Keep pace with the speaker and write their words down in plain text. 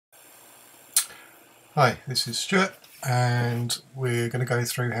Hi, this is Stuart, and we're going to go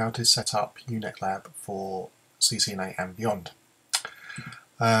through how to set up UNetLab for CCNA and Beyond.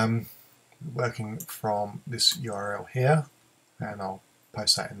 Working from this URL here, and I'll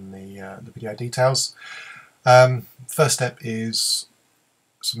post that in the video details. First step is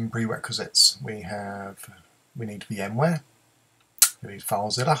some prerequisites. We need VMware, we need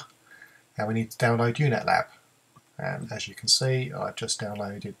FileZilla, and we need to download UNetLab. And as you can see, I've just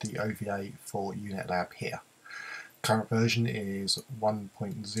downloaded the OVA for UNetLab here. Current version is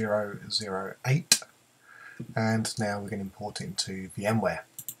 1.008, and now we're going to import it into VMware.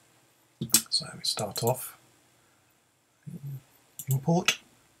 So we start off, import,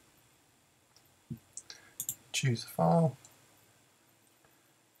 choose the file,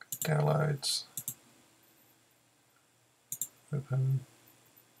 downloads, open,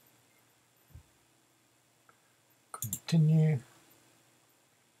 continue,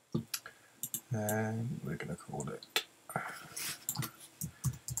 and we're going to call it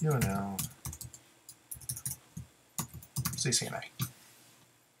UNL CCNA.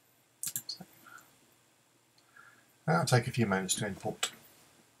 That'll take a few moments to import.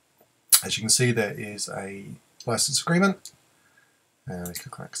 As you can see, there is a license agreement, and we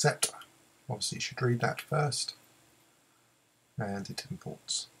click on accept. Obviously you should read that first, and it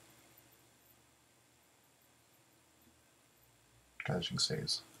imports. As you can see,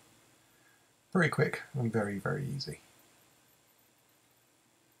 it's very quick and very, very easy.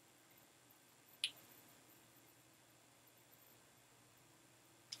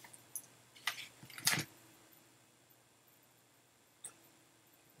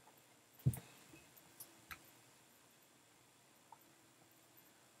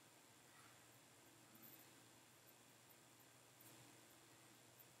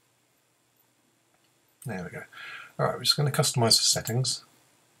 There we go. Alright, we're just going to customize the settings.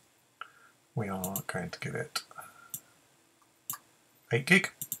 We are going to give it 8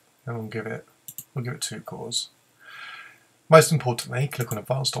 gig, and we'll give it 2 cores. Most importantly, click on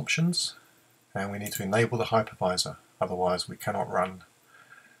Advanced Options, and we need to enable the hypervisor, otherwise we cannot run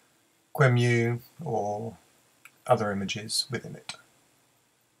QEMU or other images within it.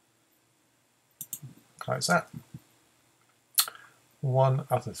 Close that. One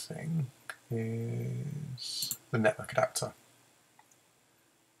other thing is the network adapter.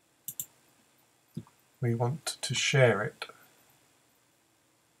 We want to share it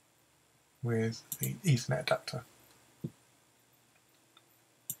with the Ethernet adapter.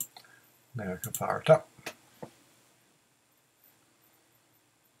 Now we can fire it up.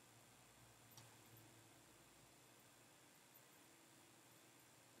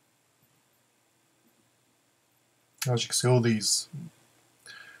 As you can see, all these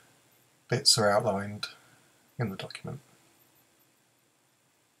bits are outlined in the document.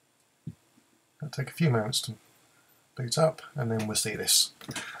 It'll take a few moments to boot up, and then we'll see this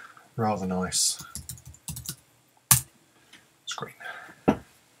rather nice screen. Okay,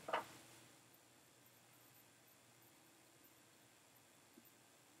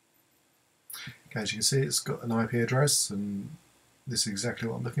 as you can see, it's got an IP address, and this is exactly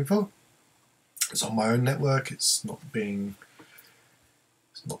what I'm looking for. It's on my own network. It's not being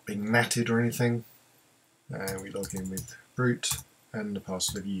natted or anything. And we log in with root and the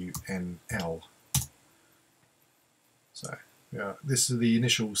password of UNL. So yeah, this is the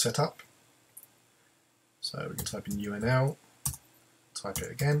initial setup. So we can type in UNL, type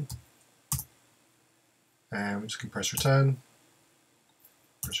it again, and we just can press return,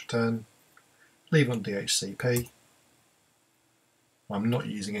 leave on DHCP. I'm not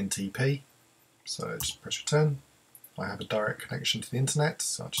using NTP, so just press return. I have a direct connection to the internet,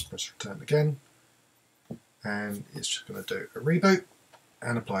 so I'll just press return again, and it's just going to do a reboot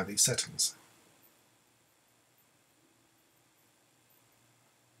and apply these settings.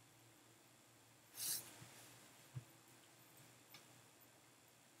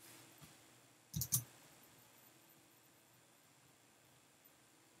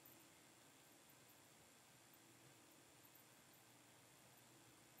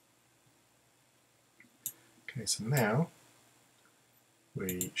 Okay, so now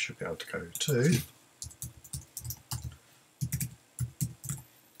we should be able to go to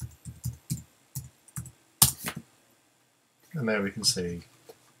and there we can see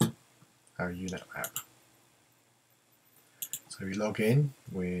our UNetLab. So we log in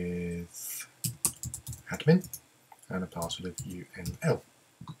with admin and a password of UNL.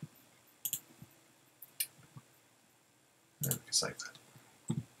 And we can save that.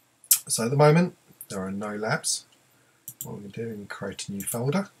 So at the moment there are no labs. What we're going to do is create a new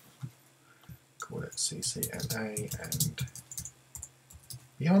folder, call it CCNA and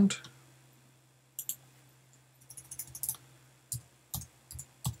Beyond.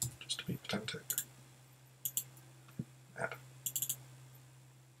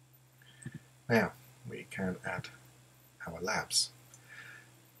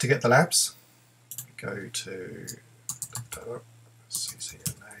 To get the labs, go to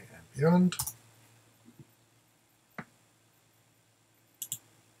CCNA and Beyond.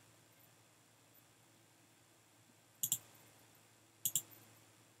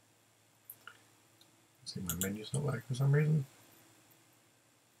 See, my menu's not working for some reason.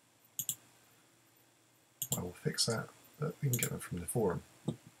 I will fix that, but we can get them from the forum.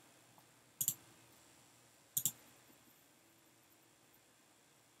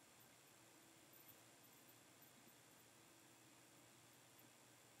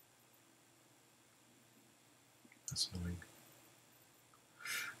 That's annoying.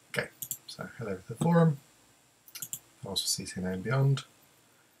 Okay, so head over to the forum, files for CCNA and Beyond,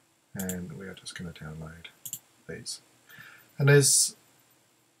 and we are just going to download these. And there's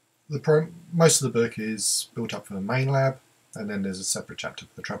most of the book is built up for the main lab, and then there's a separate chapter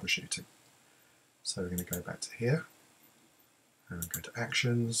for the troubleshooting. So we're going to go back to here, and go to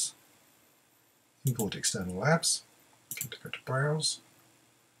Actions, Import External Labs, go to Browse,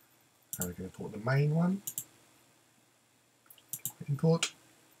 and we're going to import the main one, import,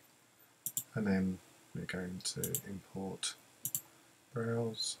 and then we're going to import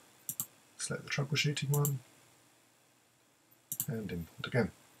Browse, select the troubleshooting one, and import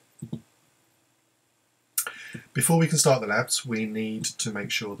again. Before we can start the labs, we need to make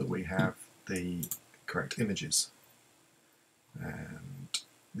sure that we have the correct images. And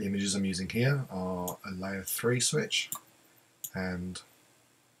the images I'm using here are a layer 3 switch and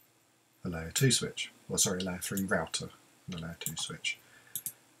a layer 2 switch. Well, sorry, a layer 3 router and a layer 2 switch.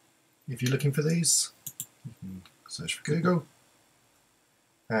 If you're looking for these, you can search for Google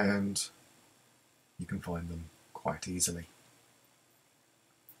and you can find them quite easily.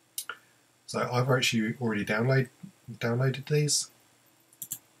 So I've actually already downloaded these,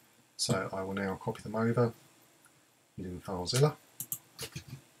 so I will now copy them over using FileZilla.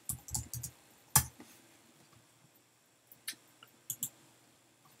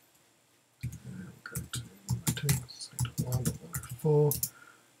 And we'll go to 1.1.1.104,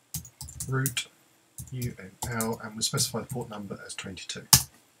 root UNL, and we'll specify the port number as 22.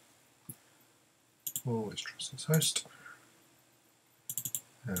 Always trust this host.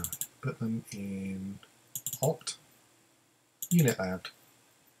 Now, put them in opt, UNetLab,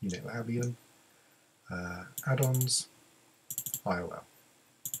 UNetLabian, add-ons, IOL,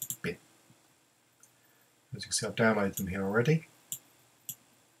 bin. As you can see, I've downloaded them here already,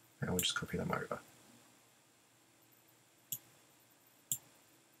 and we'll just copy them over.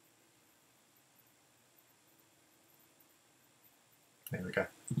 There we go.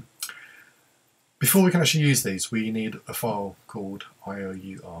 Before we can actually use these, we need a file called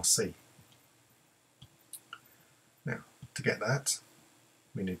IOURC. Now, to get that,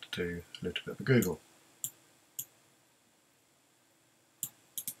 we need to do a little bit of a Google.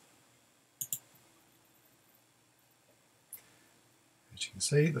 As you can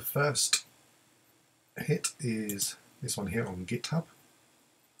see, the first hit is this one here on GitHub.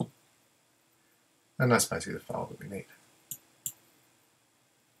 And that's basically the file that we need.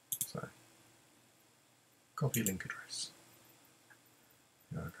 So, copy link address.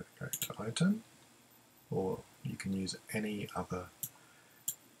 Now I'm going to go to item, or you can use any other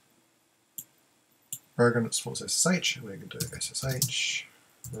program that supports SSH. We're going to do SSH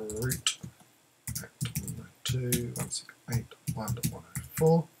root at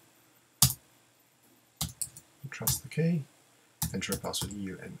 192.168.1.104. Trust the key. Enter a password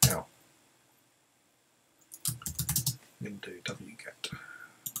UNL. Then do wget.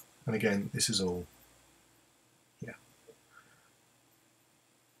 And again, this is all here.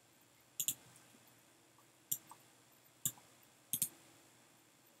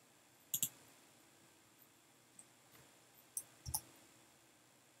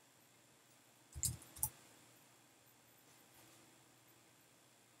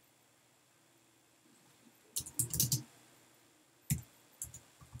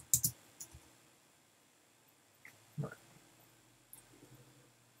 Right.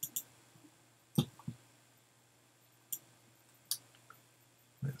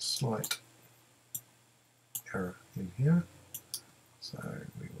 Slight error in here, so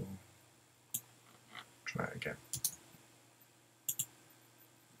we will try it again.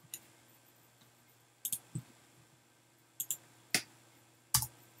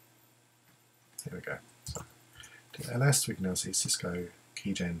 Here we go. So to ls, we can now see Cisco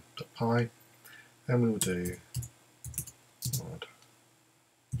keygen.py, and we will do mod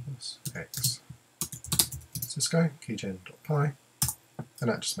plus x Cisco keygen.py. And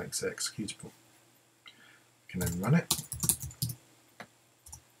that just makes it executable. We can then run it.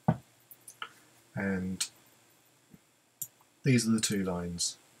 And these are the two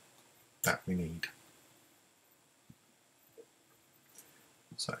lines that we need.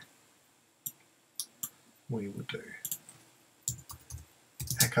 So we will do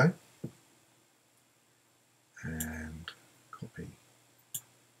echo and copy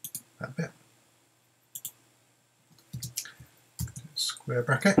that bit. Square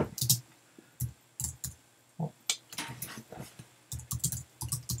bracket.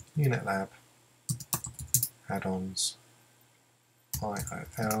 UNetLab add-ons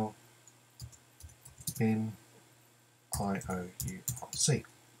IOL in IOURC.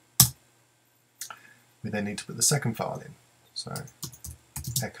 We then need to put the second file in. So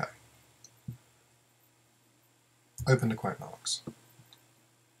echo. Open the quote marks.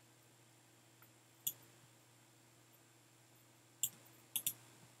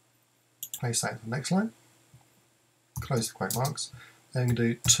 Place that into the next line. Close the quote marks. Then we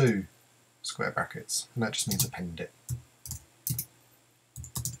do 2 square brackets, and that just means append it.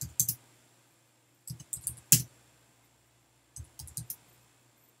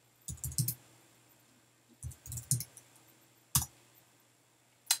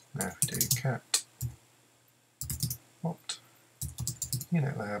 Now if we do cat opt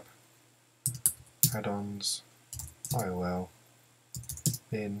UNetLab add-ons IOL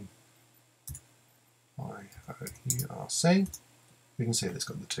bin IOURC, we can see that it's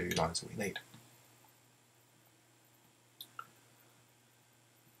got the 2 lines that we need.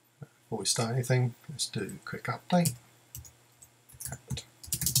 Before we start anything, let's do a quick update.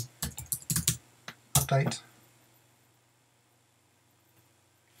 Update.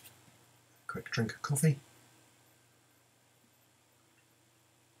 Quick drink of coffee.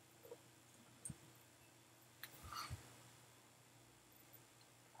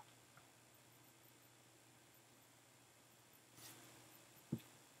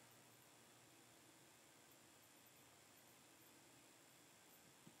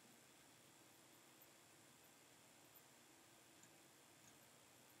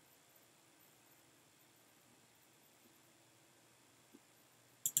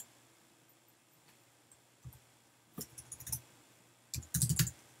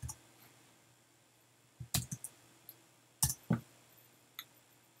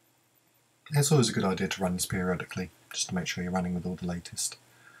 It's always a good idea to run this periodically, just to make sure you're running with all the latest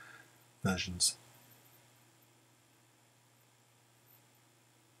versions.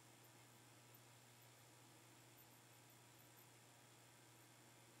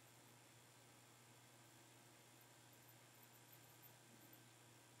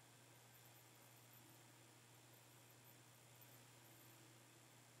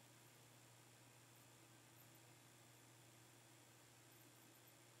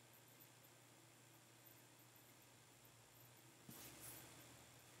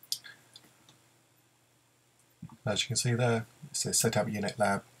 As you can see there, it says set up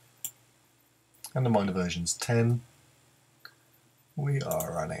UNetLab and the minor version's 10. We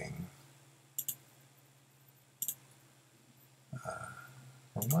are running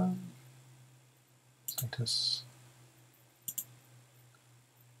wrong one. Status.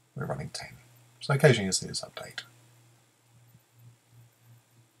 We're running 10. So occasionally you'll see this update.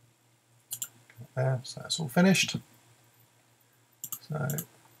 There, so that's all finished. So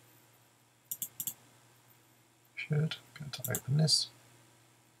should go to open this.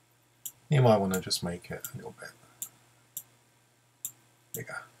 You might want to just make it a little bit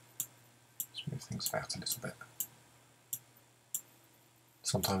bigger. Just move things about a little bit.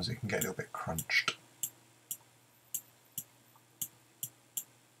 Sometimes it can get a little bit crunched.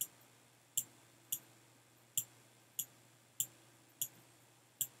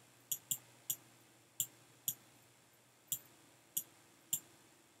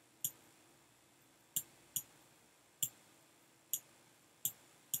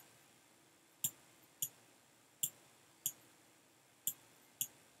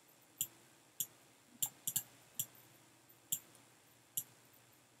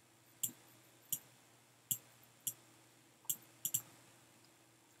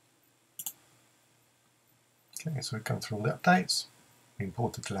 Okay, so we've gone through all the updates. We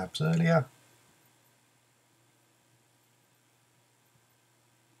imported the labs earlier.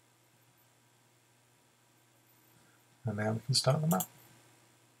 And now we can start them up.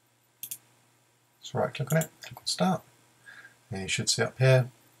 So right click on it, click on start. And you should see up here,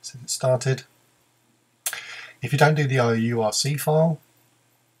 it says it started. If you don't do the IOURC file,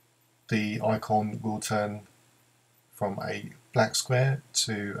 the icon will turn from a black square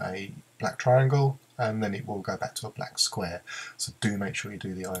to a black triangle, and then it will go back to a black square. So do make sure you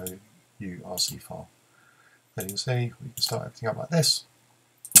do the IOURC file. Then you can see we can start everything up like this.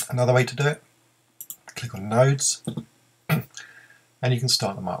 Another way to do it, click on nodes, and you can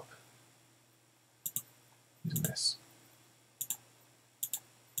start them up using this.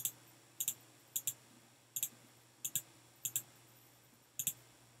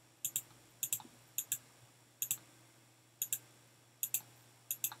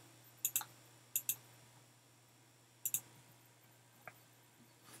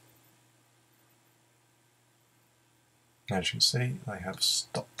 As you can see, they have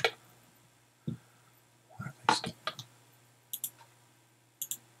stopped. Why have they stopped?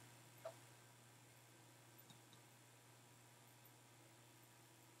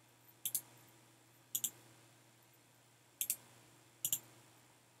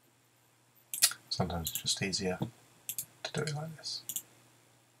 Sometimes it's just easier to do it like this.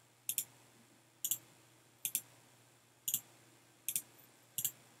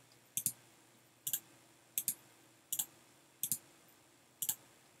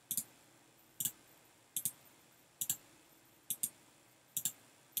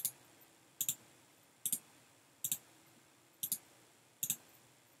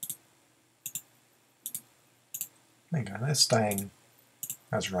 There you go, they're staying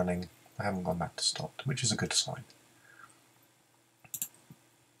as running. They haven't gone back to stopped, which is a good sign.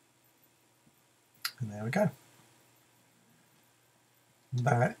 And there we go.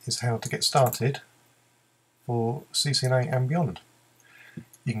 That is how to get started for CCNA and Beyond.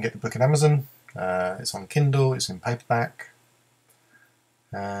 You can get the book on Amazon, it's on Kindle, it's in paperback,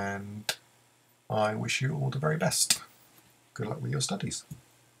 and I wish you all the very best. Good luck with your studies.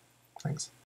 Thanks.